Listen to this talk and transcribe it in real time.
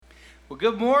Well,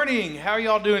 good morning. How are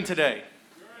y'all doing today?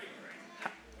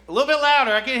 A little bit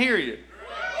louder. I can't hear you.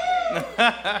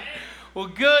 Well,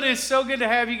 good. It's so good to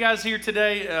have you guys here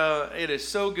today. It is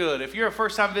so good. If you're a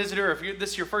first-time visitor, if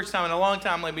this is your first time in a long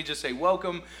time, let me just say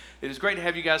welcome. It is great to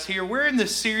have you guys here. We're in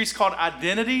this series called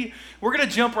Identity. We're going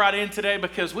to jump right in today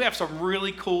because we have some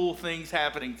really cool things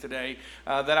happening today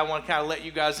that I want to kind of let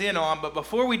you guys in on. But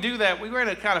before we do that, we're going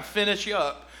to kind of finish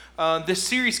up this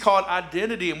series called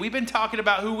Identity. And we've been talking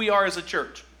about who we are as a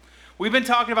church. We've been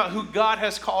talking about who God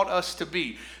has called us to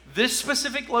be. This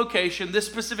specific location, this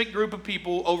specific group of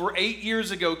people over 8 years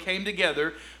ago came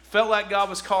together, felt like God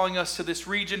was calling us to this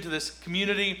region, to this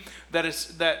community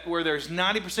that where there's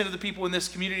 90% of the people in this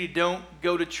community don't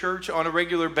go to church on a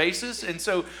regular basis. And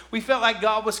so we felt like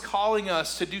God was calling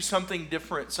us to do something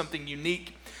different, something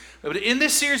unique. But in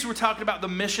this series, we're talking about the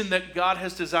mission that God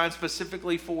has designed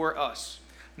specifically for us.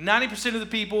 90% of the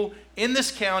people in this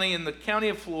county, in the county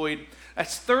of Floyd,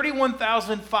 that's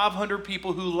 31,500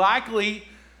 people who likely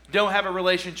don't have a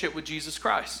relationship with Jesus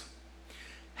Christ.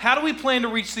 How do we plan to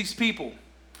reach these people?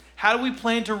 How do we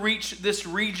plan to reach this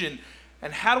region?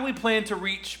 And how do we plan to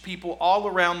reach people all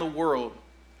around the world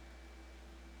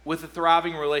with a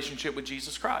thriving relationship with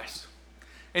Jesus Christ?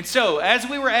 And so, as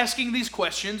we were asking these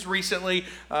questions recently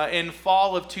in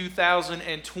fall of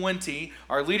 2020,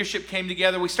 our leadership came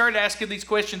together. We started asking these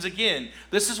questions again.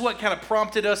 This is what kind of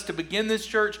prompted us to begin this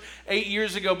church 8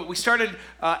 years ago. But we started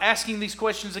asking these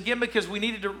questions again because we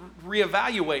needed to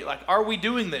reevaluate. Like, are we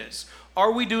doing this?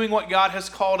 Are we doing what God has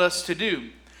called us to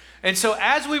do? And so,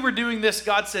 as we were doing this,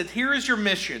 God said, here is your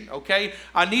mission, okay?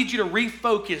 I need you to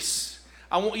refocus.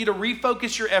 I want you to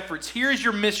refocus your efforts. Here is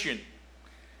your mission.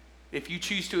 If you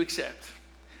choose to accept.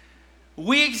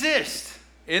 We exist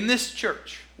in this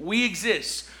church. We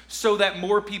exist so that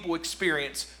more people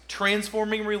experience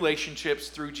transforming relationships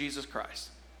through Jesus Christ.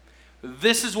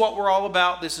 This is what we're all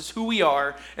about. This is who we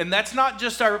are. And that's not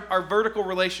just our vertical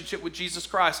relationship with Jesus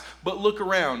Christ, but look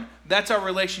around. That's our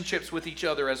relationships with each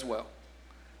other as well.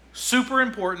 Super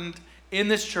important in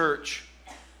this church.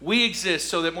 We exist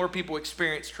so that more people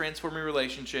experience transforming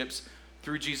relationships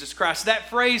through Jesus Christ.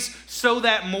 That phrase, so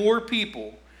that more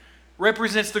people,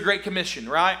 represents the Great Commission,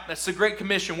 right? That's the Great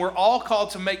Commission. We're all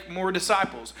called to make more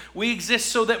disciples. We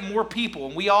exist so that more people,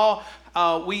 and we all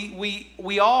have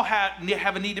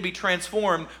a need to be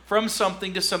transformed from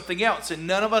something to something else. And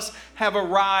none of us have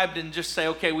arrived and just say,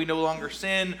 okay, we no longer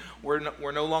sin. We're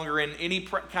no longer in any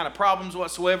kind of problems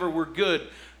whatsoever. We're good.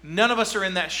 None of us are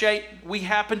in that shape. We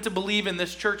happen to believe in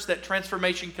this church that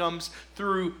transformation comes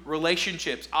through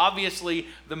relationships. Obviously,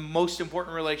 the most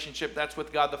important relationship, that's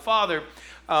with God the Father.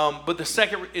 But the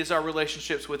second is our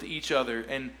relationships with each other.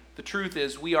 And the truth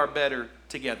is, we are better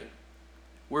together.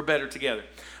 We're better together.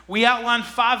 We outlined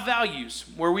 5 values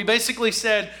where we basically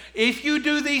said, if you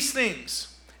do these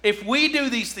things, if we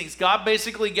do these things, God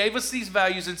basically gave us these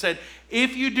values and said,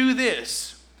 if you do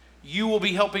this, you will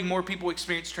be helping more people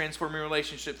experience transforming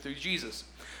relationships through Jesus.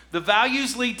 The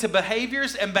values lead to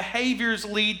behaviors, and behaviors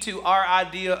lead to our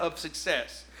idea of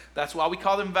success. That's why we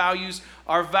call them values.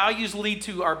 Our values lead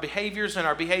to our behaviors, and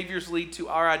our behaviors lead to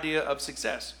our idea of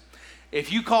success.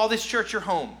 If you call this church your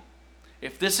home,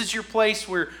 if this is your place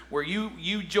where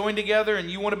you join together and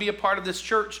you want to be a part of this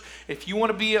church, if you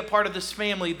want to be a part of this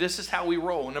family, this is how we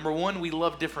roll. Number 1, we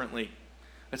love differently.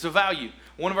 That's a value.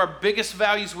 One of our biggest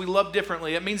values, we love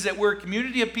differently. It means that we're a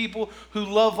community of people who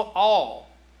love all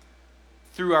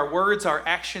through our words, our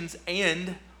actions,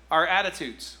 and our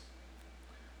attitudes.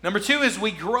 Number 2 is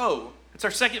we grow. It's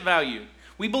our second value.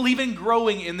 We believe in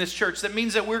growing in this church. That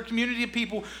means that we're a community of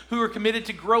people who are committed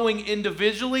to growing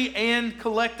individually and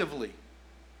collectively.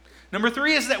 Number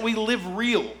 3 is that we live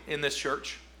real in this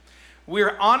church.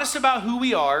 We're honest about who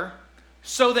we are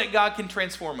so that God can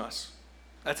transform us.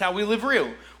 That's how we live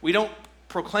real. We don't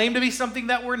proclaim to be something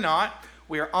that we're not.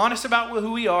 We are honest about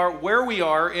who we are, where we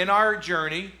are in our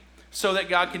journey, so that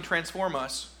God can transform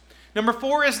us. Number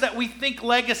 4 is that we think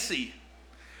legacy.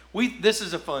 This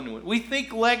is a fun one. We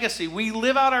think legacy. We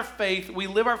live out our faith. We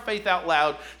live our faith out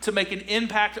loud to make an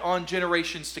impact on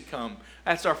generations to come.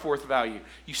 That's our 4th value.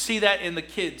 You see that in the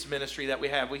kids ministry that we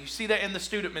have. You see that in the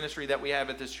student ministry that we have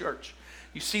at this church.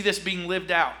 You see this being lived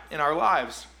out in our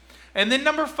lives. And then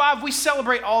number 5, we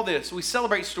celebrate all this. We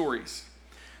celebrate stories.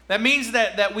 That means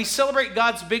that we celebrate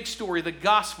God's big story, the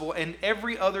gospel, and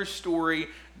every other story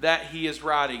that he is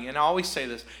writing. And I always say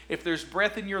this, if there's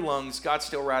breath in your lungs, God's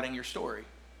still writing your story.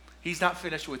 He's not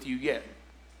finished with you yet.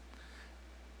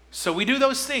 So we do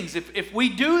those things. If we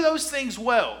do those things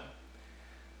well,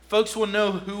 folks will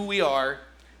know who we are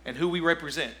and who we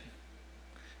represent.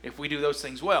 If we do those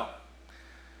things well.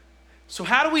 So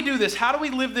how do we do this? How do we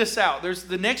live this out? There's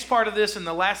the next part of this, and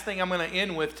the last thing I'm going to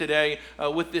end with today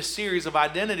with this series of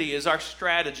identity is our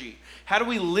strategy. How do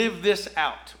we live this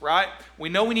out, right? We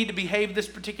know we need to behave this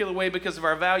particular way because of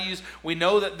our values. We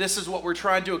know that this is what we're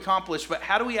trying to accomplish, but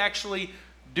how do we actually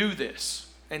do this?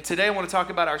 And today I want to talk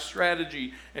about our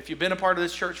strategy. If you've been a part of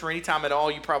this church for any time at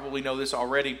all, you probably know this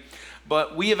already.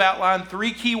 But we have outlined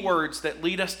 3 key words that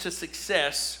lead us to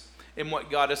success in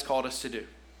what God has called us to do.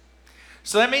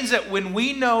 So that means that when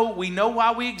we know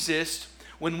why we exist,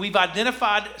 when we've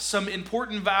identified some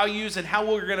important values and how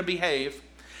we're going to behave,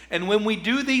 and when we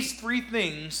do these 3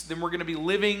 things, then we're going to be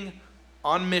living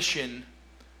on mission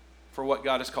for what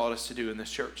God has called us to do in this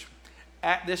church.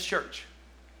 At this church,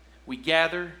 we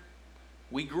gather,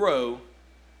 we grow,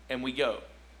 and we go.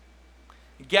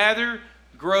 Gather,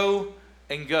 grow,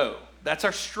 and go. That's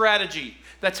our strategy.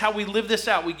 That's how we live this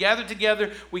out. We gather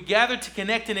together. We gather to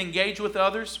connect and engage with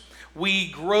others.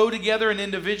 We grow together and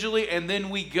individually, and then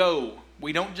we go.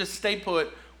 We don't just stay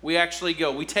put. We actually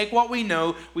go. We take what we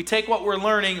know. We take what we're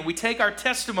learning. And we take our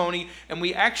testimony, and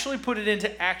we actually put it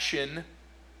into action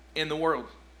in the world.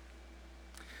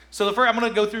 So I'm going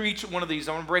to go through each one of these.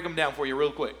 I'm going to break them down for you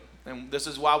real quick. And this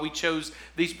is why we chose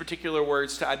these particular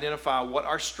words to identify what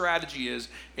our strategy is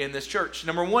in this church.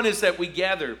 Number 1 is that we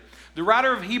gather. The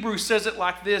writer of Hebrews says it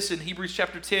like this in Hebrews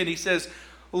chapter 10. He says,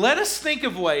 "Let us think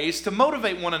of ways to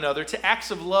motivate one another to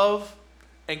acts of love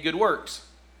and good works.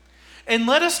 And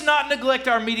let us not neglect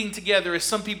our meeting together as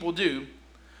some people do,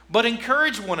 but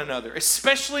encourage one another,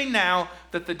 especially now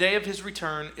that the day of his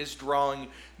return is drawing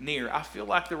near." I feel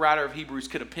like the writer of Hebrews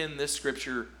could have penned this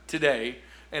scripture today,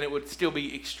 and it would still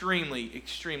be extremely,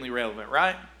 extremely relevant,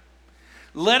 right?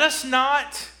 Let us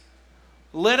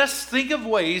think of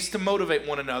ways to motivate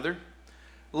one another.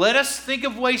 Let us think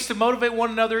of ways to motivate one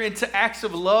another into acts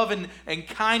of love and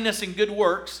kindness and good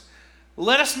works.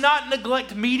 Let us not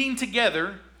neglect meeting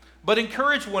together, but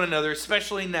encourage one another,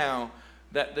 especially now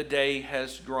that the day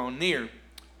has drawn near.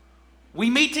 We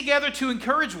meet together to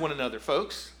encourage one another,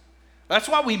 folks. That's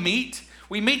why we meet.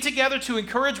 We meet together to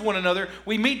encourage one another.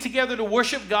 We meet together to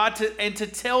worship God and to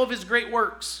tell of his great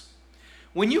works.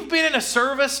 When you've been in a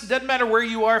service, doesn't matter where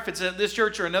you are, if it's at this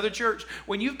church or another church,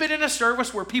 when you've been in a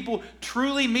service where people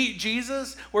truly meet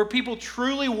Jesus, where people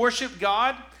truly worship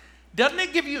God, doesn't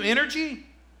it give you energy?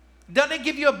 Doesn't it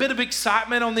give you a bit of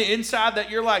excitement on the inside that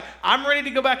you're like, I'm ready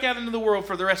to go back out into the world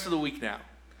for the rest of the week now?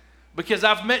 Because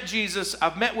I've met Jesus,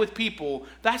 I've met with people.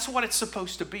 That's what it's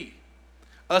supposed to be.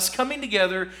 Us coming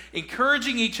together,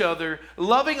 encouraging each other,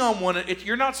 loving on one another.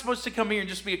 You're not supposed to come here and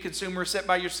just be a consumer, sit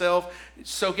by yourself,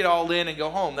 soak it all in and go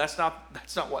home. That's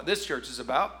not what this church is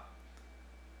about.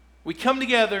 We come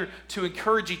together to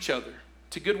encourage each other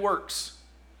to good works.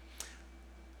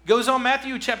 Goes on,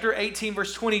 Matthew chapter 18,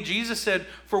 verse 20, Jesus said,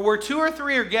 "For where 2 or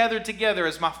 3 are gathered together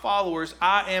as my followers,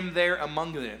 I am there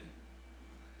among them."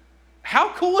 How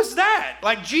cool is that?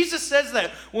 Like, Jesus says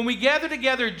that. When we gather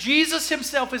together, Jesus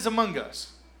himself is among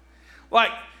us.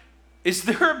 Like, is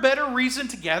there a better reason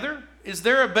to gather? Is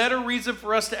there a better reason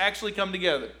for us to actually come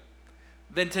together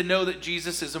than to know that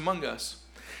Jesus is among us?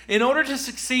 In order to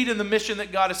succeed in the mission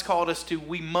that God has called us to,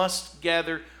 we must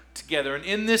gather together. And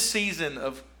in this season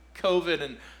of COVID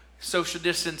and social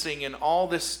distancing and all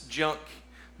this junk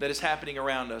that is happening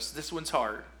around us, this one's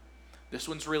hard. This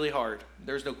one's really hard.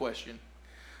 There's no question.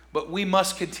 But we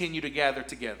must continue to gather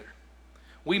together.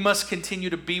 We must continue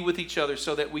to be with each other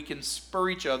so that we can spur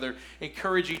each other,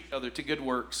 encourage each other to good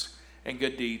works and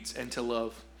good deeds and to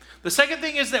love. The second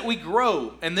thing is that we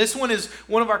grow. And this one is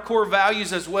one of our core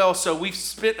values as well. So we've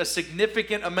spent a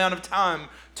significant amount of time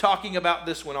talking about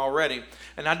this one already.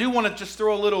 And I do want to just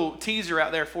throw a little teaser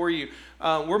out there for you.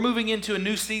 We're moving into a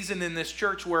new season in this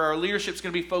church where our leadership is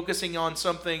going to be focusing on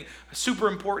something super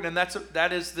important, and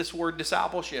that is this word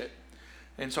discipleship.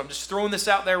 And so I'm just throwing this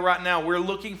out there right now. We're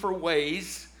looking for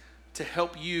ways to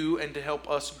help you and to help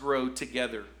us grow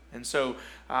together. And so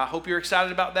I hope you're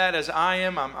excited about that as I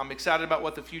am. I'm excited about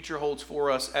what the future holds for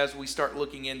us as we start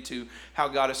looking into how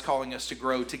God is calling us to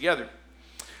grow together.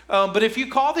 But if you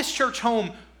call this church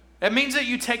home, that means that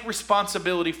you take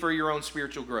responsibility for your own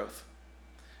spiritual growth.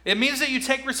 It means that you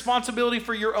take responsibility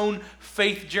for your own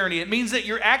faith journey. It means that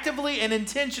you're actively and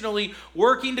intentionally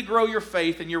working to grow your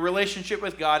faith and your relationship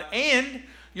with God and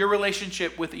your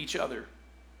relationship with each other.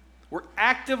 We're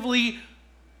actively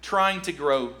trying to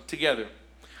grow together.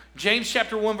 James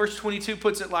chapter 1 verse 22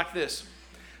 puts it like this. It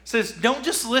says, don't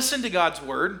just listen to God's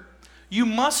word. You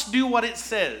must do what it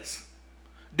says.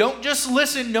 Don't just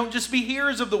listen. Don't just be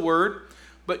hearers of the word.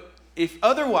 But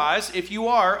if you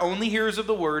are only hearers of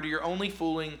the word, you're only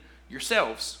fooling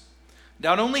yourselves.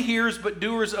 Not only hearers, but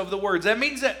doers of the words. That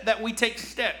means that we take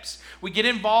steps. We get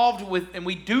involved with and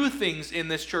we do things in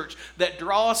this church that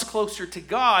draw us closer to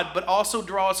God, but also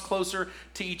draw us closer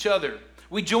to each other.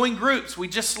 We join groups. We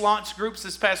just launched groups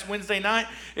this past Wednesday night.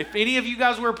 If any of you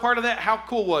guys were a part of that, how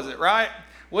cool was it, right?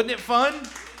 Wasn't it fun?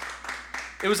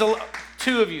 It was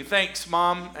two of you. Thanks,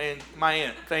 Mom and my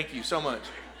aunt. Thank you so much.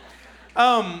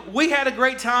 We had a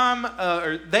great time,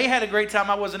 or they had a great time.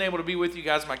 I wasn't able to be with you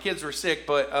guys. My kids were sick,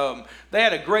 but they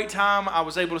had a great time. I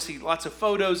was able to see lots of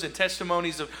photos and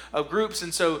testimonies of groups.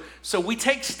 And so we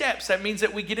take steps. That means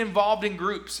that we get involved in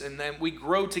groups and then we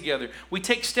grow together. We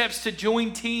take steps to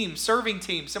join teams, serving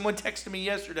teams. Someone texted me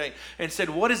yesterday and said,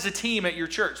 what is a team at your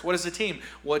church? What is a team?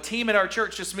 Well, a team at our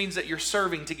church just means that you're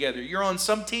serving together. You're on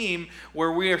some team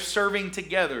where we are serving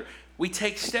together. We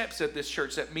take steps at this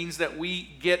church. That means that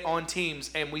we get on teams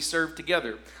and we serve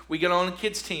together. We get on a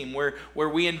kids team where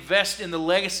we invest in the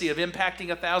legacy of impacting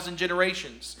 1,000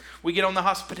 generations. We get on the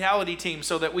hospitality team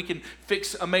so that we can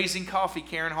fix amazing coffee.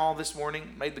 Karen Hall this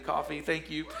morning made the coffee. Thank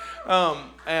you.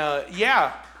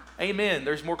 Yeah, amen.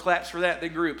 There's more claps for that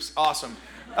than groups. Awesome.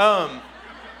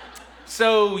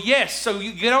 So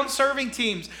you get on serving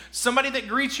teams. Somebody that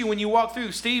greets you when you walk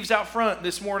through. Steve's out front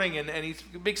this morning, and he's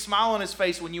a big smile on his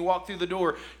face when you walk through the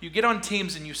door. You get on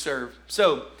teams and you serve.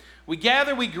 So we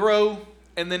gather, we grow,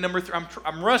 and then number 3,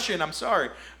 I'm rushing, I'm sorry.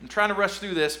 I'm trying to rush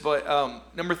through this, but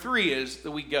number 3 is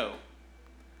that we go.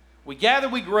 We gather,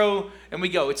 we grow, and we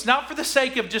go. It's not for the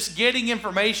sake of just getting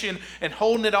information and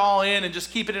holding it all in and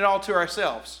just keeping it all to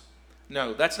ourselves.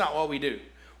 No, that's not what we do.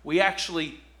 We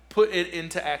actually put it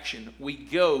into action. We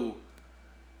go.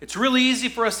 It's really easy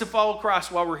for us to follow Christ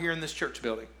while we're here in this church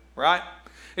building, right?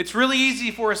 It's really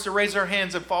easy for us to raise our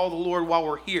hands and follow the Lord while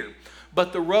we're here.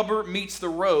 But the rubber meets the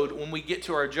road when we get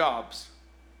to our jobs.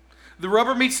 The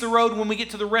rubber meets the road when we get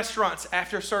to the restaurants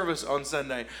after service on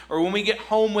Sunday, or when we get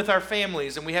home with our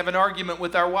families and we have an argument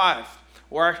with our wife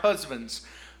or our husbands.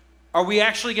 Are we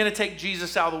actually going to take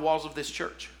Jesus out of the walls of this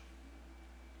church?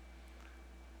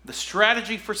 The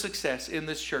strategy for success in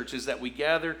this church is that we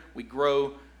gather, we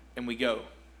grow, and we go.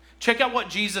 Check out what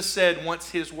Jesus said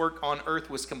once his work on earth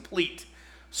was complete.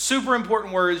 Super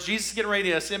important words. Jesus is getting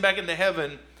ready to ascend back into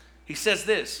heaven. He says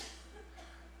this: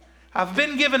 I've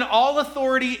been given all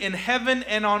authority in heaven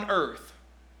and on earth.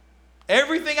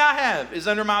 Everything I have is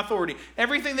under my authority.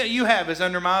 Everything that you have is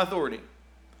under my authority.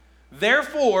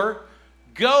 Therefore,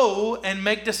 go and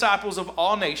make disciples of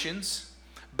all nations,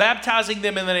 baptizing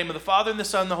them in the name of the Father and the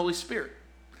Son and the Holy Spirit.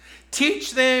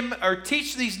 Teach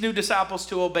these new disciples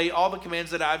to obey all the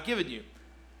commands that I have given you.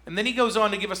 And then he goes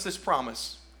on to give us this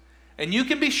promise. And you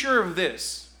can be sure of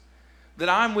this, that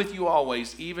I'm with you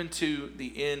always, even to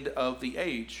the end of the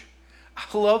age. I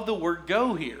love the word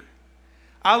go here.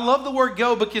 I love the word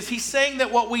go because he's saying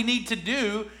that what we need to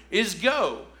do is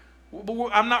go.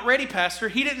 I'm not ready, Pastor.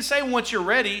 He didn't say once you're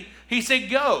ready. He said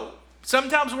go.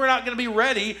 Sometimes we're not going to be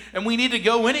ready and we need to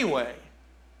go anyway.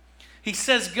 He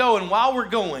says go, and while we're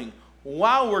going,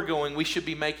 we should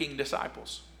be making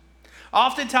disciples.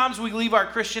 Oftentimes we leave our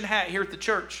Christian hat here at the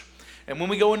church, and when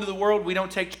we go into the world, we don't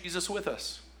take Jesus with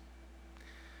us.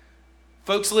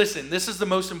 Folks, listen, this is the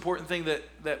most important thing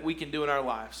that we can do in our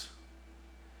lives.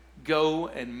 Go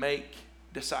and make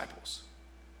disciples.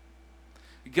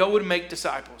 Go and make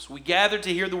disciples. We gather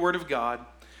to hear the word of God,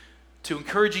 to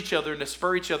encourage each other and to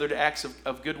spur each other to acts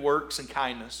of good works and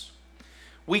kindness.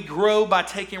 We grow by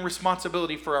taking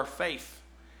responsibility for our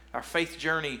faith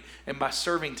journey, and by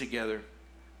serving together.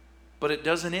 But it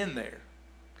doesn't end there.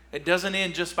 It doesn't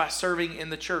end just by serving in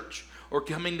the church or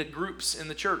coming to groups in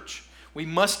the church. We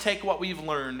must take what we've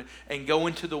learned and go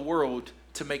into the world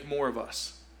to make more of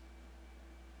us.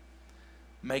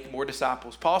 Make more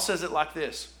disciples. Paul says it like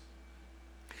this.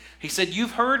 He said,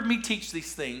 you've heard me teach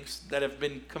these things that have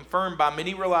been confirmed by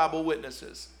many reliable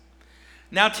witnesses.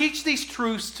 Now teach these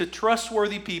truths to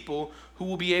trustworthy people who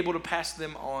will be able to pass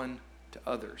them on to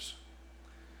others.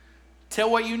 Tell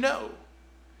what you know.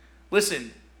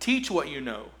 Listen, teach what you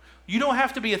know. You don't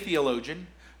have to be a theologian.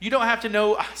 You don't have to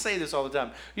know, I say this all the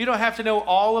time, you don't have to know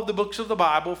all of the books of the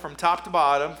Bible from top to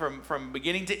bottom, from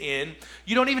beginning to end.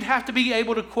 You don't even have to be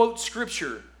able to quote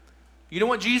scripture. You know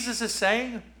what Jesus is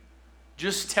saying?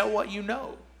 Just tell what you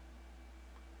know.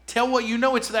 Tell what you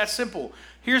know. It's that simple.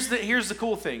 Here's the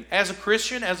cool thing. As a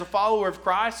Christian, as a follower of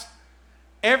Christ,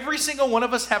 every single one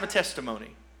of us have a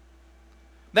testimony.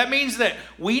 That means that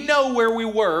we know where we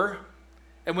were,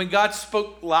 and when God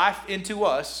spoke life into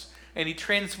us, and he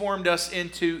transformed us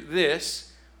into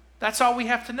this, that's all we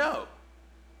have to know.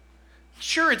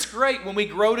 Sure, it's great when we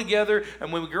grow together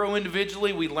and when we grow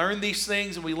individually, we learn these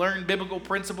things and we learn biblical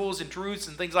principles and truths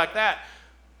and things like that.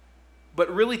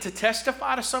 But really to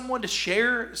testify to someone, to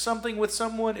share something with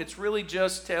someone, it's really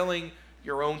just telling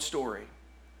your own story.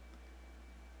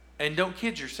 And don't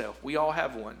kid yourself. We all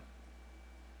have one.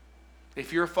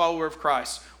 If you're a follower of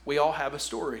Christ, we all have a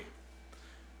story.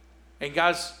 And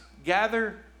guys,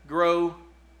 gather, grow,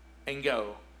 and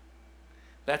go.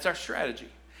 That's our strategy.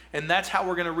 And that's how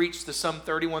we're going to reach the some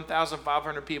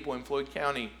 31,500 people in Floyd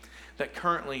County that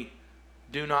currently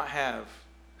do not have,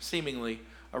 seemingly,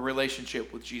 a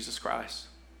relationship with Jesus Christ.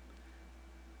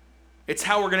 It's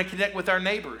how we're going to connect with our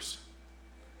neighbors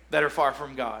that are far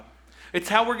from God. It's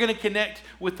how we're going to connect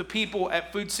with the people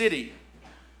at Food City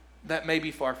that may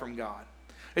be far from God.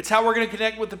 It's how we're going to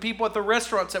connect with the people at the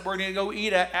restaurants that we're going to go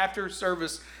eat at after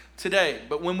service today.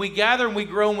 But when we gather and we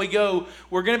grow and we go,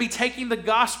 we're going to be taking the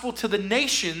gospel to the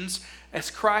nations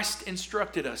as Christ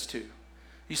instructed us to.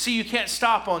 You see, you can't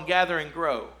stop on gather and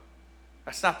grow.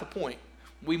 That's not the point.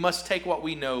 We must take what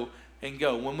we know and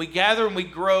go. When we gather and we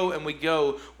grow and we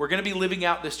go, we're going to be living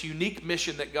out this unique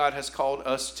mission that God has called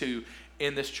us to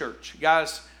in this church.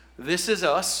 Guys, this is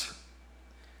us.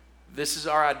 This is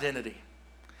our identity.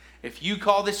 If you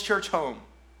call this church home,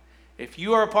 if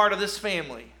you are a part of this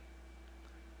family,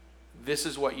 this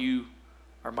is what you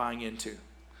are buying into.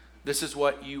 This is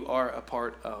what you are a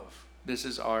part of. This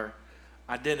is our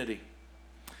identity.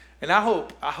 And I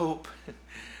hope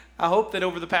that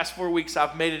over the past 4 weeks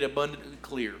I've made it abundantly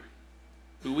clear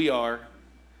who we are,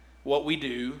 what we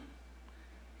do,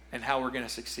 and how we're going to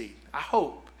succeed. I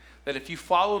hope that if you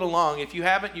followed along, if you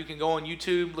haven't, you can go on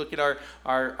YouTube, look at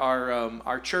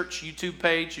our church YouTube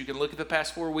page. You can look at the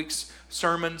past 4 weeks'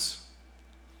 sermons.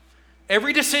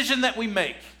 Every decision that we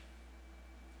make,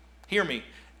 hear me,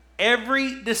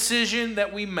 every decision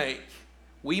that we make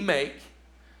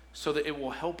so that it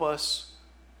will help us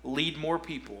lead more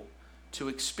people to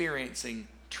experiencing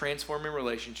transforming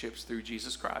relationships through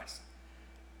Jesus Christ.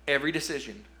 Every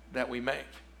decision that we make.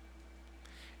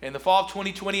 In the fall of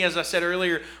 2020, as I said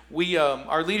earlier,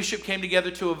 our leadership came together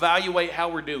to evaluate how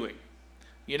we're doing.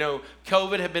 You know,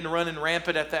 COVID had been running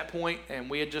rampant at that point, and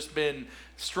we had just been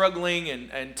struggling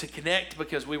and to connect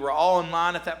because we were all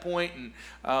online at that point,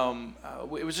 and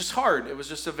it was just hard. It was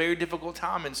just a very difficult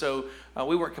time, and so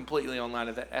we weren't completely online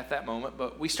at that moment,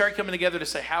 but we started coming together to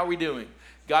say, how are we doing?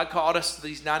 God called us to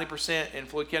these 90% in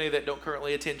Floyd County that don't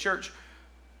currently attend church.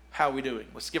 How are we doing?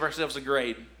 Let's give ourselves a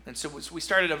grade. And so we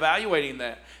started evaluating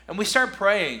that, and we started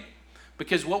praying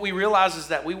because what we realized is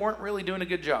that we weren't really doing a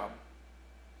good job.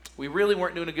 We really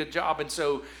weren't doing a good job. And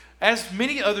so as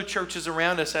many other churches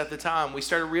around us at the time, we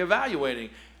started reevaluating,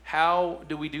 how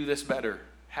do we do this better?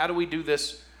 How do we do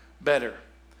this better?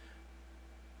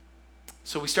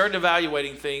 So we started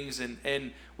evaluating things,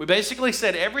 and we basically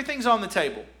said everything's on the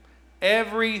table.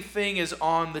 Everything is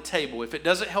on the table. If it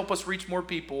doesn't help us reach more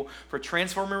people for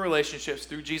transforming relationships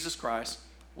through Jesus Christ,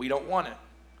 we don't want it.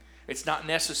 It's not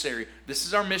necessary. This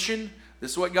is our mission.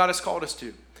 This is what God has called us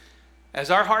to.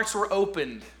 As our hearts were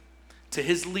opened to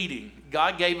His leading,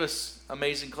 God gave us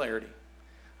amazing clarity.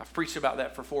 I've preached about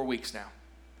that for 4 weeks now.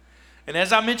 And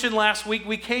as I mentioned last week,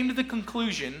 we came to the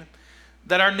conclusion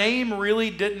that our name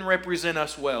really didn't represent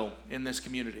us well in this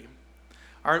community.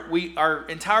 Our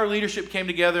entire leadership came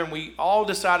together, and we all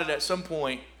decided at some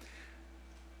point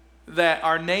that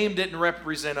our name didn't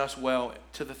represent us well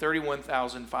to the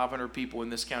 31,500 people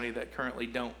in this county that currently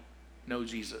don't know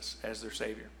Jesus as their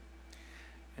Savior.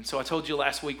 And so I told you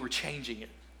last week we're changing it.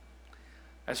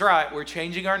 That's right, we're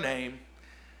changing our name.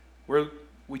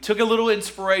 We took a little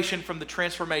inspiration from the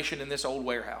transformation in this old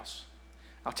warehouse.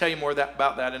 I'll tell you more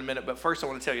about that in a minute, but first I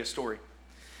want to tell you a story.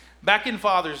 Back in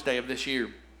Father's Day of this year,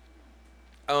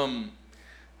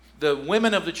 the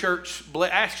women of the church,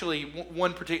 actually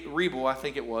one particular, Rebel, I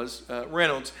think it was,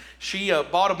 Reynolds, she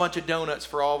bought a bunch of donuts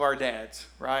for all of our dads,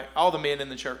 right? All the men in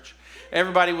the church.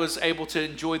 Everybody was able to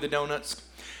enjoy the donuts.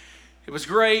 It was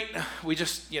great. We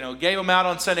just, gave them out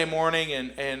on Sunday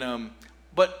morning,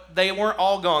 but they weren't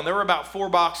all gone. There were about 4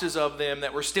 boxes of them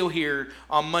that were still here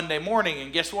on Monday morning.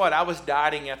 And guess what? I was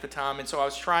dieting at the time, and so I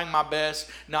was trying my best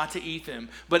not to eat them.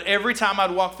 But every time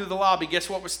I'd walk through the lobby, guess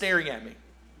what was staring at me?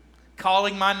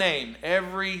 Calling my name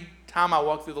every time I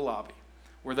walked through the lobby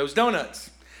were those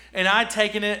donuts. And I'd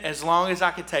taken it as long as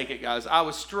I could take it, guys. I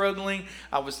was struggling.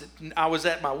 I was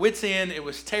at my wit's end. It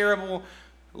was terrible.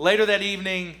 Later that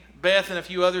evening, Beth and a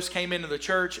few others came into the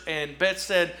church, and Beth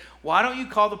said, why don't you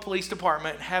call the police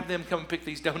department and have them come and pick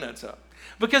these donuts up?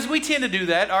 Because we tend to do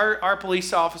that. Our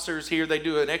police officers here, they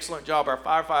do an excellent job, our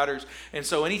firefighters. And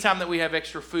so anytime that we have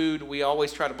extra food, we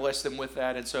always try to bless them with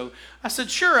that. And so I said,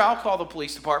 sure, I'll call the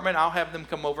police department. I'll have them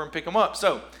come over and pick them up.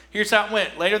 So here's how it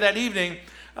went. Later that evening,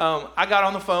 I got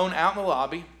on the phone out in the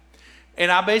lobby,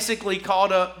 And I basically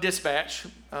called up dispatch,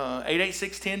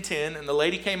 886-1010, and the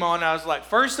lady came on, and I was like,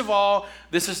 first of all,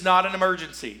 this is not an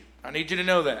emergency. I need you to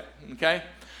know that, okay?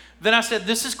 Then I said,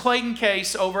 this is Clayton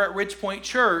Case over at Ridge Point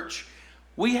Church.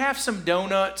 We have some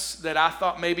donuts that I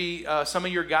thought maybe some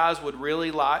of your guys would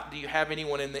really like. Do you have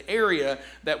anyone in the area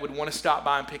that would want to stop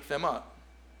by and pick them up?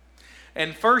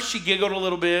 And first she giggled a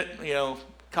little bit,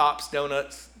 cops,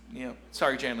 donuts,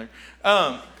 sorry, Chandler.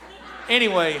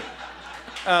 Anyway,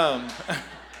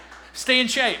 stay in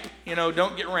shape,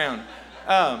 don't get round.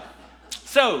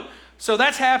 So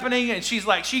that's happening, and she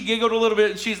giggled a little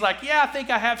bit, and she's like, yeah, I think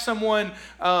I have someone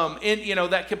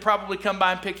that could probably come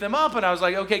by and pick them up. And I was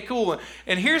like, okay, cool.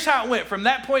 And here's how it went. From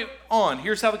that point on,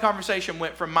 here's how the conversation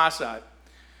went from my side.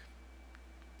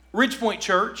 Ridge Point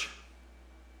Church,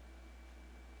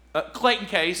 Clayton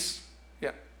Case,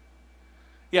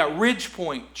 yeah, Ridge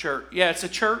Point Church. Yeah, it's a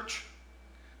church.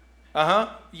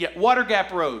 Yeah, Water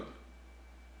Gap Road.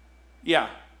 Yeah.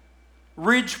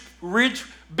 Ridge,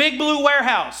 Big Blue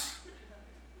Warehouse.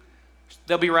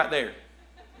 They'll be right there.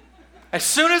 As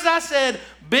soon as I said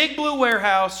Big Blue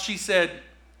Warehouse, she said,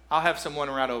 I'll have someone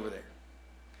right over there.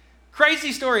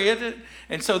 Crazy story, isn't it?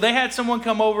 And so they had someone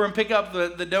come over and pick up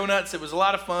the donuts. It was a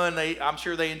lot of fun. I'm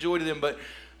sure they enjoyed them. But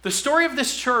the story of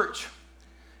this church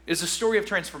is a story of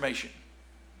transformation.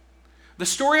 The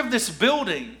story of this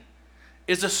building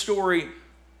is a story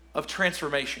of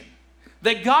transformation.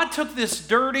 That God took this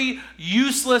dirty,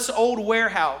 useless old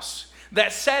warehouse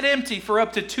that sat empty for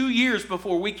up to 2 years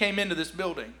before we came into this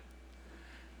building.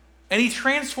 And he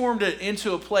transformed it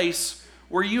into a place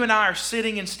where you and I are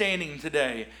sitting and standing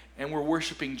today, and we're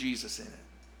worshiping Jesus in it.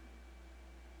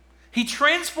 He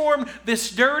transformed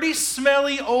this dirty,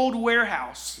 smelly old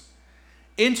warehouse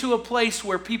into a place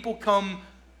where people come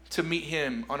to meet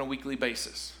him on a weekly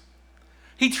basis.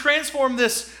 He transformed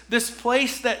this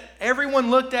place that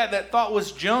everyone looked at that thought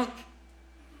was junk,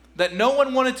 that no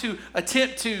one wanted to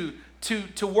attempt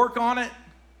to work on it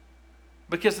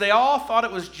because they all thought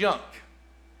it was junk.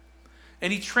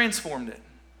 And he transformed it.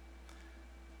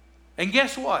 And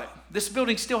guess what? This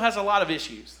building still has a lot of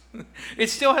issues. It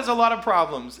still has a lot of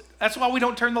problems. That's why we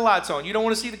don't turn the lights on. You don't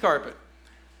want to see the carpet.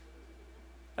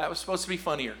 That was supposed to be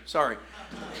funnier. Sorry.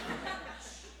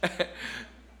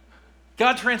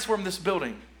 God transformed this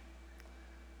building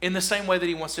in the same way that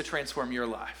he wants to transform your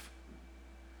life.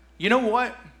 You know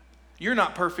what? You're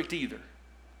not perfect either.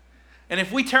 And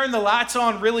if we turn the lights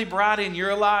on really bright in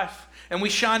your life and we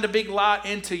shine a big light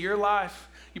into your life,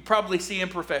 you probably see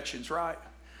imperfections, right?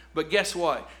 But guess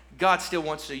what? God still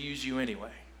wants to use you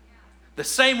anyway. The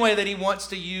same way that he wants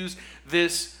to use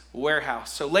this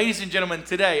warehouse. So ladies and gentlemen,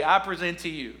 today I present to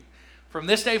you, from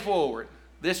this day forward,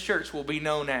 this church will be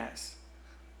known as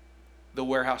the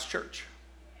Warehouse Church.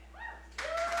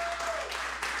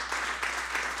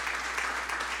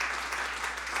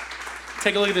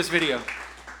 Take a look at this video.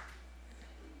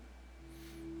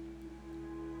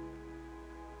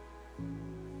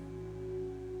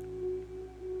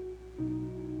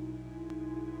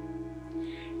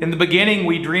 In the beginning,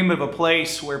 we dreamed of a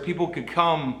place where people could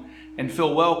come and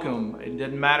feel welcome. It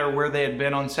didn't matter where they had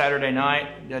been on Saturday night.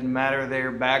 It doesn't matter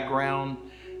their background.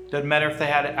 It doesn't matter if they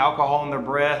had alcohol in their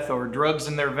breath or drugs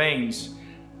in their veins.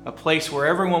 A place where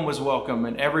everyone was welcome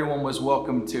and everyone was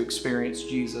welcome to experience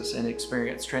Jesus and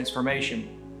experience transformation.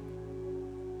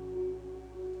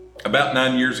 About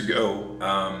 9 years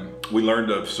ago, we learned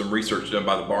of some research done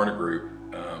by the Barna Group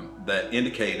that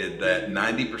indicated that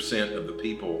 90% of the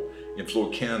people in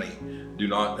Floyd County do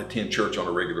not attend church on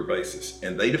a regular basis.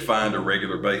 And they defined a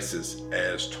regular basis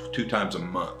as 2 times a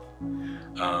month.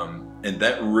 And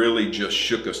that really just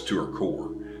shook us to our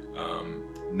core.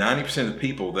 90% of the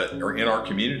people that are in our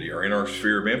community or in our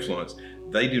sphere of influence,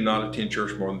 they do not attend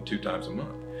church more than 2 times a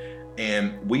month.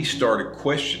 And we started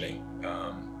questioning,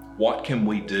 what can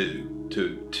we do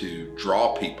to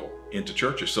draw people into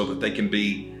churches so that they can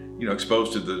be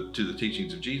exposed to the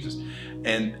teachings of Jesus.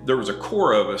 And there was a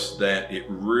core of us that it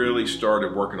really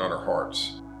started working on our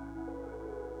hearts.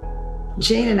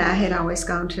 Jean and I had always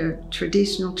gone to a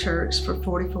traditional church for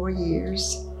 44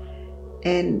 years.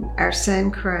 And our son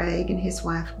Craig and his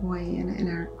wife Gwen and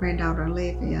our granddaughter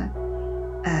Olivia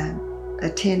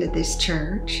attended this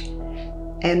church.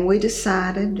 And we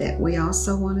decided that we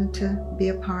also wanted to be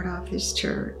a part of this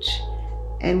church.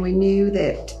 And we knew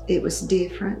that it was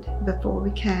different before we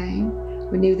came.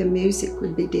 We knew the music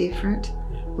would be different.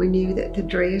 We knew that the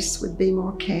dress would be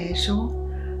more casual.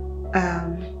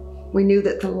 We knew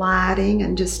that the lighting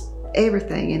and just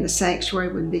everything in the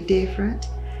sanctuary would be different.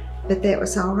 But that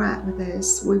was all right with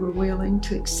us. We were willing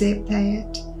to accept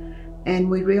that. And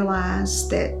we realized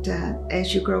that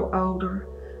as you grow older,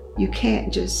 you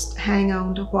can't just hang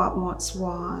on to what once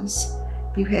was.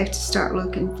 You have to start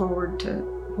looking forward to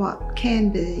what can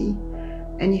be,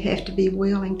 and you have to be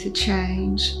willing to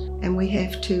change, and we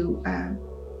have to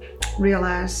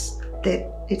realize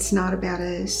that it's not about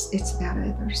us, it's about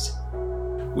others.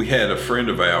 We had a friend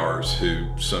of ours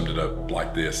who summed it up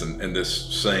like this, and this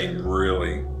saying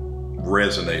really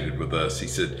resonated with us. He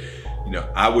said,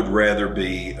 I would rather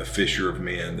be a fisher of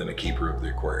men than a keeper of the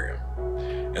aquarium.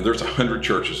 And there's 100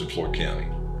 churches in Floyd County.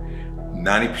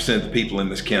 90% of the people in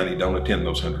this county don't attend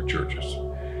those 100 churches.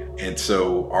 And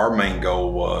so our main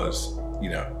goal was,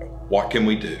 what can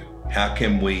we do? How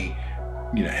can we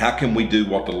do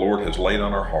what the Lord has laid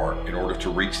on our heart in order to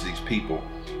reach these people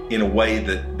in a way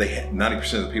that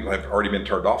 90% of the people have already been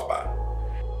turned off by?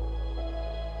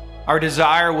 Our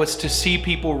desire was to see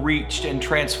people reached and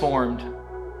transformed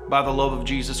by the love of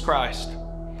Jesus Christ.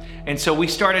 And so we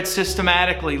started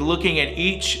systematically looking at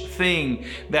each thing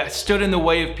that stood in the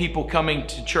way of people coming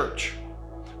to church.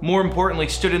 More importantly,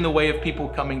 stood in the way of people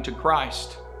coming to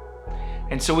Christ.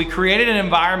 And so we created an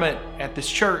environment at this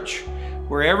church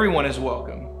where everyone is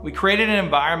welcome. We created an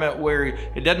environment where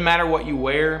it doesn't matter what you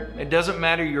wear. It doesn't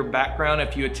matter your background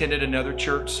if you attended another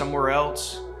church somewhere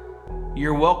else.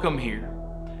 You're welcome here.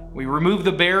 We removed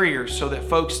the barriers so that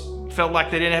folks felt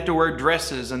like they didn't have to wear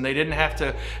dresses and they didn't have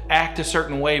to act a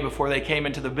certain way before they came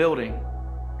into the building.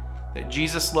 That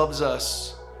Jesus loves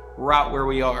us right where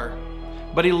we are,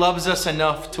 but he loves us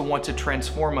enough to want to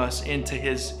transform us into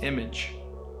his image.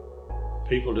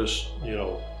 People just,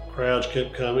 crowds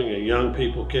kept coming and young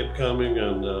people kept coming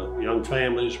and young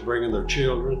families bringing their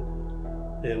children.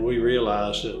 And we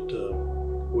realized that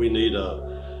we need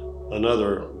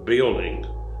another building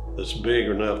that's big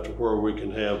enough to where we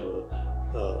can have a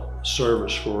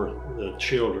service for the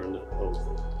children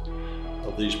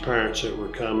of these parents that were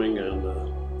coming. And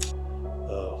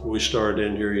we started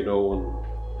in here,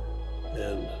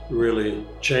 and really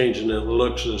changing the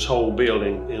looks of this whole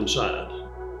building inside.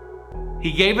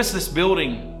 He gave us this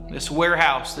building, this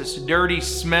warehouse, this dirty,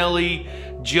 smelly,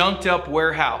 junked up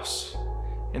warehouse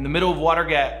in the middle of Water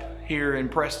Gap here in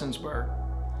Prestonsburg.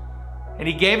 And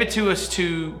he gave it to us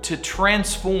to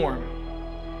transform,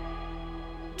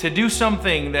 to do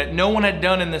something that no one had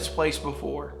done in this place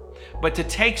before, but to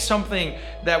take something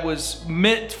that was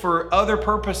meant for other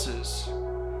purposes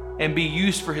and be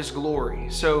used for his glory.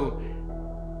 So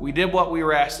we did what we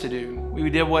were asked to do.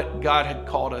 We did what God had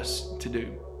called us to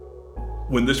do.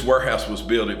 When this warehouse was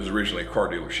built, it was originally a car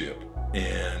dealership.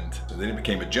 And then it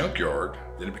became a junkyard,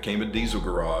 then it became a diesel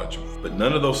garage. But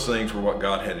none of those things were what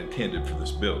God had intended for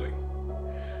this building.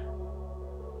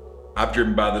 I've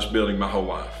driven by this building my whole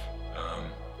life.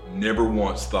 Never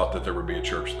once thought that there would be a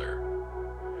church there.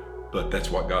 But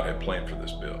that's what God had planned for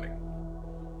this building.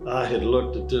 I had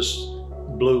looked at this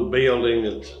blue building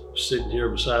that's sitting here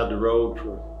beside the road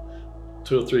for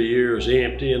 2 or 3 years,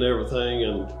 empty and everything,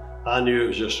 and I knew it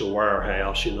was just a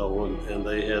warehouse, and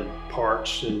they had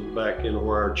parts back in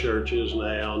where our church is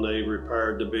now, and they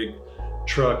repaired the big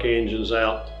truck engines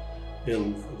out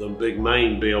in the big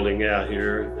main building out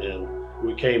here. And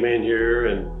we came in here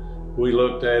and we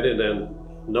looked at it, and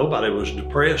nobody was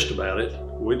depressed about it.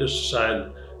 We just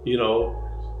decided,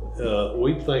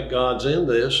 we think God's in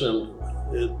this, and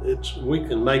we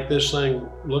can make this thing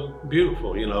look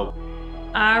beautiful,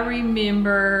 I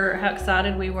remember how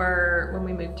excited we were when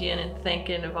we moved in and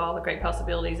thinking of all the great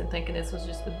possibilities and thinking this was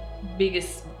just the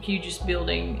biggest, hugest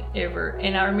building ever.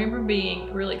 And I remember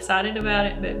being really excited about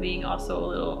it, but being also a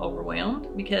little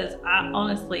overwhelmed because I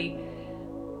honestly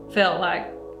felt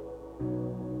like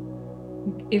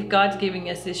if God's giving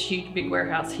us this huge, big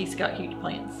warehouse, he's got huge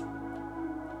plans.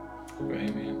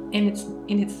 Amen. And it's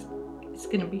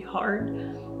going to be hard,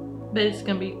 but it's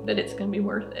going to be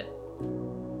worth it.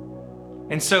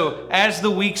 And so as the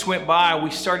weeks went by,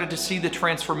 we started to see the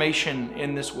transformation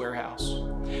in this warehouse.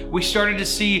 We started to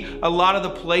see a lot of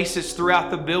the places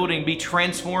throughout the building be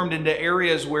transformed into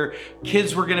areas where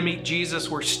kids were going to meet Jesus,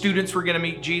 where students were going to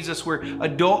meet Jesus, where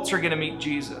adults are going to meet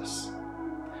Jesus.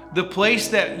 The place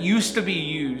that used to be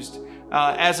used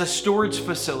as a storage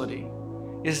facility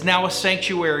is now a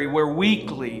sanctuary where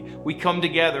weekly we come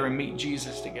together and meet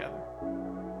Jesus together.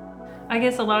 I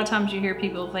guess a lot of times you hear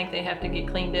people think they have to get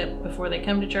cleaned up before they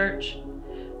come to church,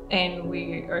 and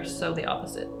we are so the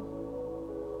opposite.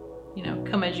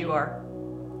 Come as you are.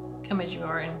 Come as you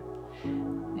are,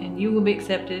 and you will be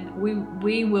accepted.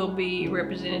 We will be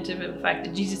representative of the fact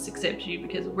that Jesus accepts you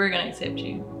because we're going to accept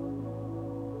you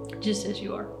just as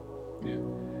you are. Yeah.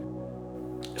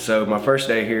 So my first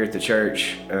day here at the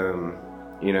church,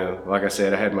 like I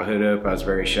said, I had my hood up. I was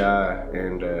very shy,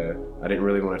 and I didn't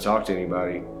really want to talk to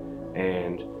anybody.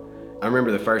 And, I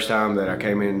remember the first time that I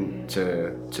came in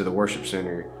to the worship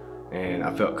center, and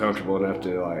I felt comfortable enough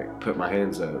to like put my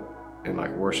hands up and like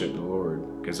worship the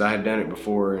Lord, because I had done it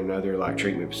before in other like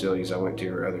treatment facilities I went to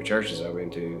or other churches I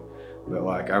went to. But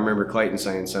like I remember Clayton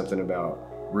saying something about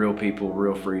real people,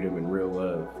 real freedom, and real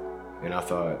love, and I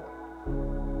thought,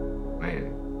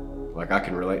 man, like I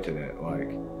can relate to that. Like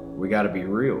we got to be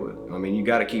real. I mean, you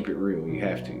got to keep it real. You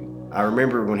have to. I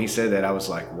remember when he said that, I was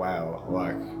like, wow,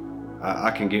 like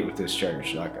I can get with this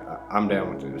church. Like I'm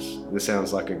down with this. This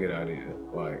sounds like a good idea.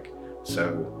 Like,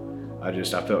 so I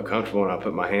felt comfortable, and I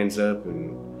put my hands up,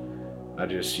 and I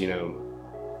just,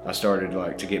 I started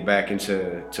like to get back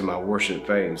into my worship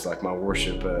phase, like my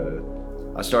worship.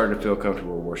 I started to feel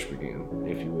comfortable with worship again,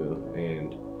 if you will,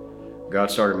 and God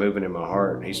started moving in my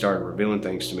heart. He started revealing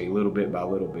things to me little bit by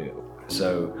little bit.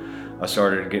 So I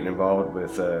started getting involved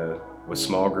with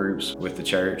small groups with the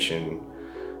church, and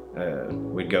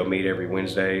we'd go meet every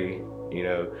Wednesday,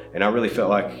 and I really felt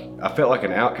like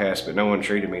an outcast, but no one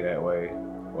treated me that way.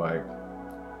 Like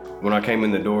when I came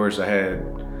in the doors, I had,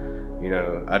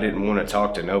 I didn't want to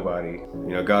talk to nobody.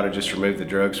 God had just removed the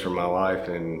drugs from my life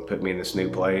and put me in this new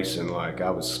place, and like I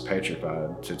was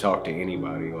petrified to talk to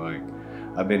anybody. Like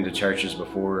I've been to churches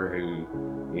before who,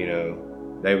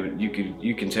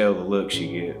 you can tell the looks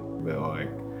you get, but like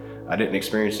I didn't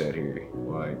experience that here.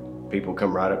 Like people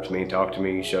come right up to me and talk to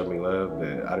me, showed me love,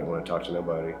 but I didn't want to talk to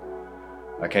nobody.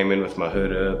 I came in with my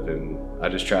hood up, and I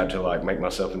just tried to like make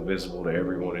myself invisible to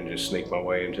everyone and just sneak my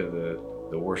way into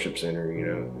the worship center,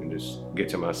 and just get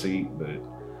to my seat. But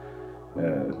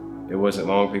it wasn't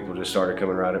long, people just started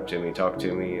coming right up to me, talking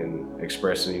to me, and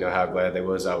expressing, how glad they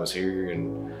was I was here.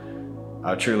 And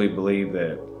I truly believe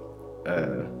that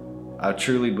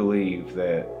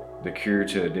the cure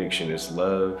to addiction is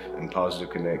love and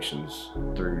positive connections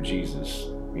through Jesus,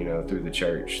 through the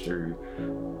church, through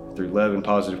love and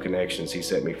positive connections. He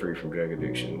set me free from drug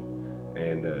addiction.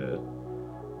 And,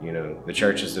 the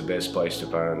church is the best place to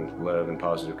find love and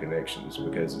positive connections,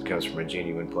 because it comes from a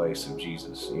genuine place of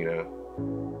Jesus,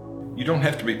 You don't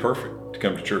have to be perfect to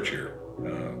come to church here.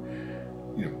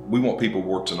 We want people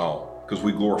warts and all, because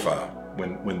we glorify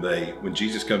when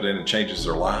Jesus comes in and changes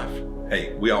their life.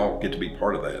 Hey, we all get to be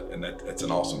part of that, and that's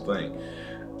an awesome thing.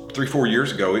 3-4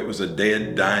 years ago, it was a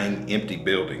dead, dying, empty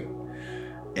building,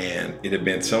 and it had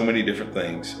been so many different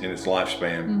things in its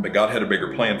lifespan, but God had a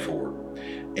bigger plan for it.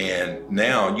 And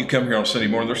now you come here on Sunday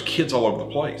morning, there's kids all over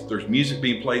the place. There's music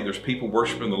being played, there's people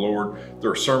worshiping the Lord, there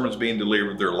are sermons being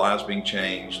delivered, there are lives being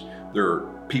changed, there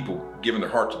are people giving their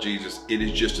heart to Jesus. It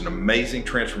is just an amazing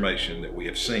transformation that we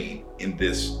have seen in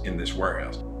this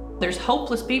warehouse. There's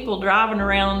hopeless people driving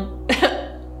around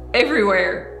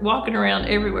everywhere, walking around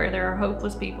everywhere. There are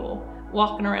hopeless people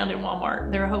walking around in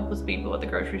Walmart. There are hopeless people at the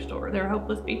grocery store. There are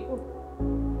hopeless people.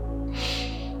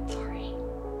 Sorry.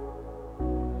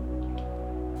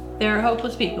 There are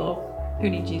hopeless people who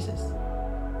need Jesus.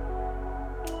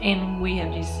 And we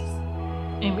have Jesus.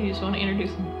 And we just want to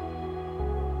introduce him.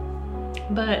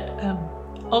 But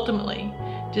ultimately,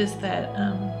 just that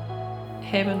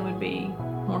heaven would be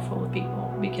more full of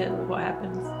people because of what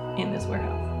happens in this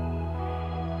warehouse.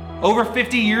 Over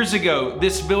 50 years ago,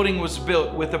 this building was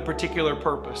built with a particular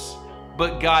purpose,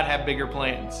 but God had bigger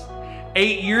plans.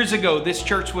 8 years ago, this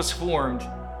church was formed,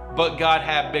 but God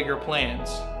had bigger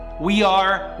plans. We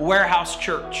are Warehouse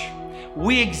Church.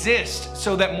 We exist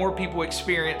so that more people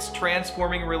experience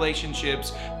transforming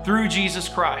relationships through Jesus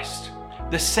Christ.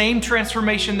 The same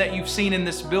transformation that you've seen in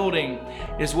this building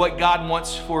is what God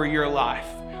wants for your life.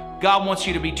 God wants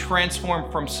you to be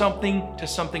transformed from something to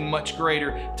something much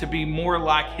greater, to be more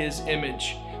like His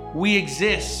image. We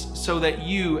exist so that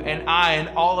you and I and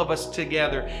all of us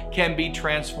together can be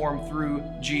transformed through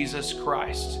Jesus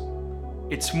Christ.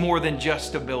 It's more than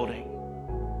just a building.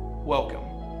 Welcome.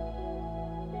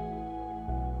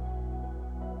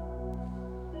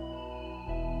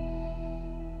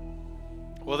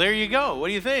 Well, there you go. What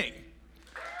do you think?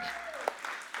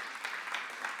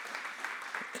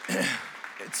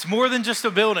 It's more than just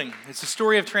a building. It's a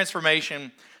story of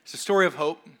transformation. It's a story of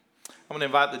hope. I'm going to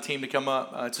invite the team to come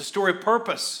up. It's a story of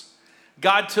purpose.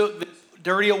 God took this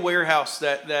dirty old warehouse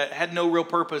that had no real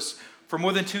purpose for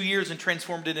more than 2 years and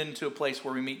transformed it into a place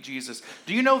where we meet Jesus.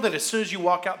 Do you know that as soon as you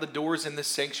walk out the doors in this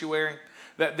sanctuary,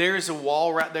 that there's a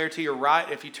wall right there to your right,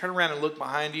 if you turn around and look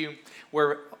behind you,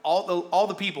 where all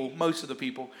the people, most of the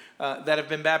people that have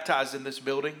been baptized in this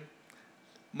building,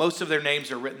 most of their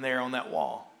names are written there on that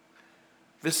wall.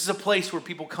 This is a place where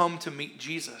people come to meet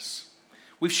Jesus.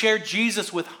 We've shared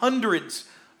Jesus with hundreds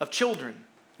of children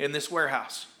in this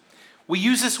warehouse. We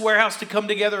use this warehouse to come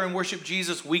together and worship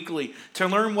Jesus weekly, to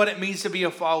learn what it means to be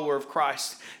a follower of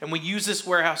Christ. And we use this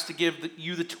warehouse to give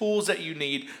you the tools that you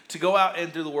need to go out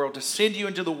into the world, to send you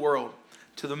into the world,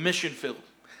 to the mission field,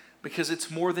 because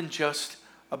it's more than just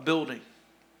a building.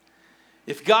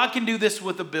 If God can do this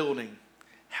with a building,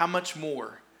 how much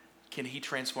more can He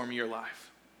transform your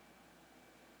life?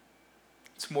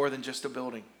 It's more than just a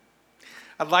building.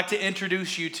 I'd like to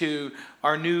introduce you to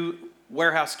our new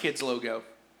Warehouse Kids logo.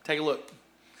 Take a look.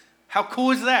 How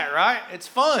cool is that, right? It's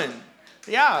fun.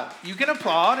 Yeah, you can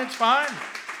applaud. It's fine.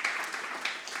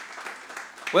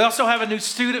 We also have a new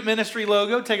student ministry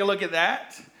logo. Take a look at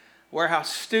that.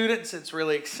 Warehouse students. It's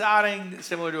really exciting.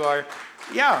 Similar to our,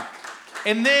 yeah.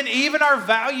 And then even our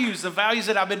values, the values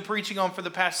that I've been preaching on for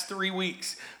the past 3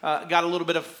 weeks, got a little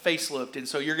bit of facelift. And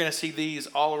so you're going to see these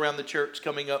all around the church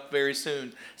coming up very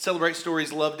soon. Celebrate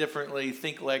stories, love differently,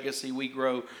 think legacy, we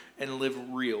grow, and live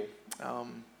real.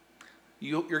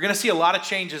 You're going to see a lot of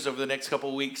changes over the next couple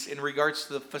of weeks in regards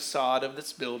to the facade of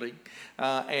this building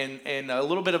and a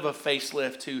little bit of a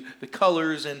facelift to the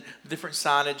colors and different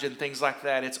signage and things like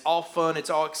that. It's all fun. It's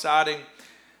all exciting.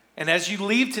 And as you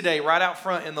leave today, right out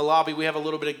front in the lobby, we have a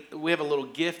little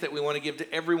gift that we want to give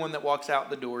to everyone that walks out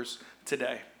the doors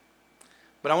today.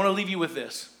 But I want to leave you with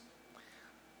this.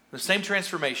 The same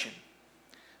transformation,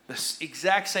 the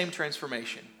exact same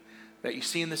transformation that you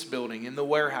see in this building, in the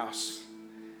warehouse,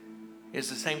 is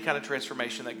the same kind of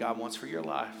transformation that God wants for your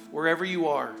life. Wherever you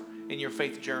are in your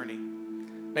faith journey.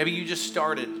 Maybe you just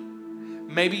started.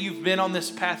 Maybe you've been on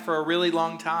this path for a really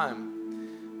long time,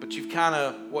 but you've kind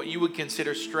of what you would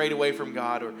consider strayed away from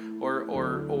God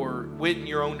or went in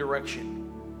your own direction.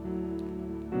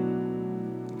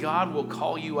 God will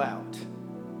call you out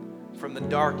from the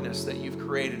darkness that you've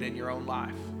created in your own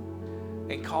life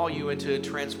and call you into a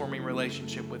transforming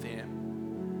relationship with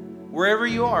Him. Wherever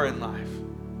you are in life.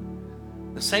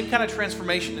 The same kind of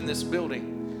transformation in this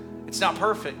building. It's not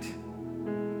perfect.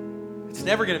 It's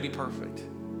never going to be perfect.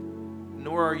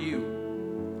 Nor are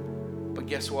you. But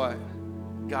guess what?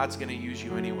 God's going to use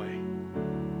you anyway.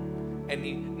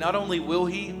 And not only will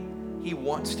He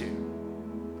wants to.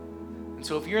 And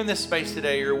so if you're in this space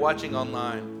today, you're watching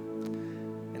online,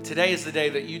 and today is the day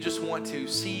that you just want to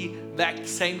see that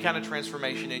same kind of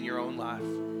transformation in your own life,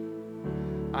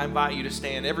 I invite you to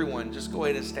stand. Everyone, just go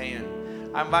ahead and stand.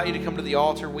 I invite you to come to the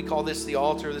altar. We call this the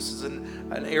altar. This is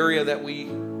an area that we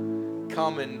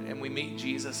come and we meet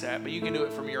Jesus at. But you can do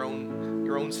it from your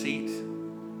own seat.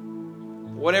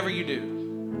 Whatever you do,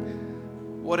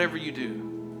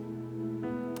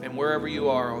 and wherever you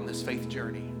are on this faith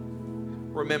journey,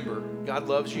 remember, God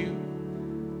loves you,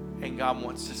 and God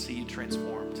wants to see you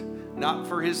transformed.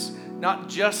 Not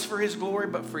just for His glory,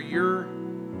 but for your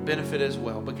benefit as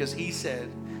well. Because He said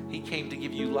He came to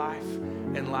give you life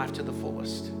and life to the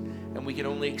fullest. And we can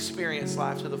only experience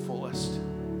life to the fullest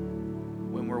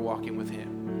when we're walking with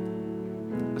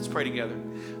Him. Let's pray together.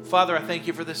 Father, I thank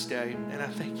You for this day, and I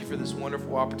thank You for this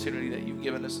wonderful opportunity that You've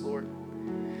given us, Lord.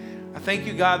 I thank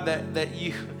You, God,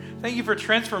 thank You for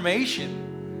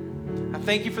transformation. I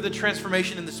thank You for the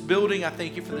transformation in this building. I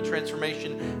thank You for the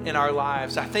transformation in our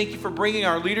lives. I thank You for bringing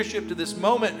our leadership to this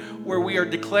moment where we are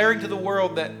declaring to the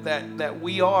world that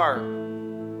we are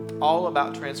all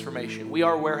about transformation. We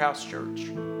are Warehouse Church.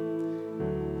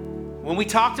 When we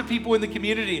talk to people in the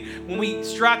community, when we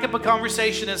strike up a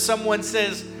conversation and someone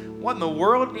says, "What in the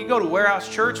world? You go to Warehouse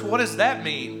Church? What does that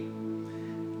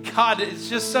mean?" God, it's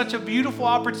just such a beautiful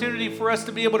opportunity for us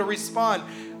to be able to respond.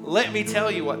 Let me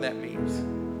tell you what that means.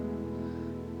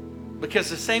 Because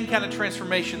the same kind of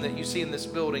transformation that you see in this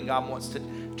building, God wants to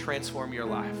transform your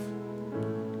life.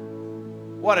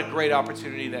 What a great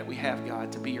opportunity that we have,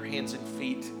 God, to be Your hands and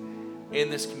feet in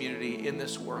this community, in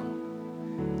this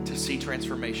world, to see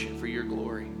transformation for Your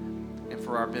glory and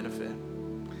for our benefit.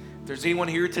 If there's anyone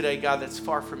here today, God, that's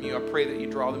far from You, I pray that You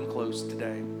draw them close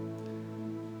today.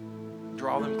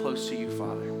 Draw them close to You,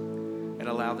 Father, and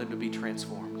allow them to be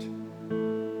transformed.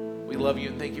 We love You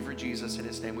and thank You for Jesus. In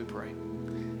His name we pray.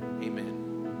 Amen.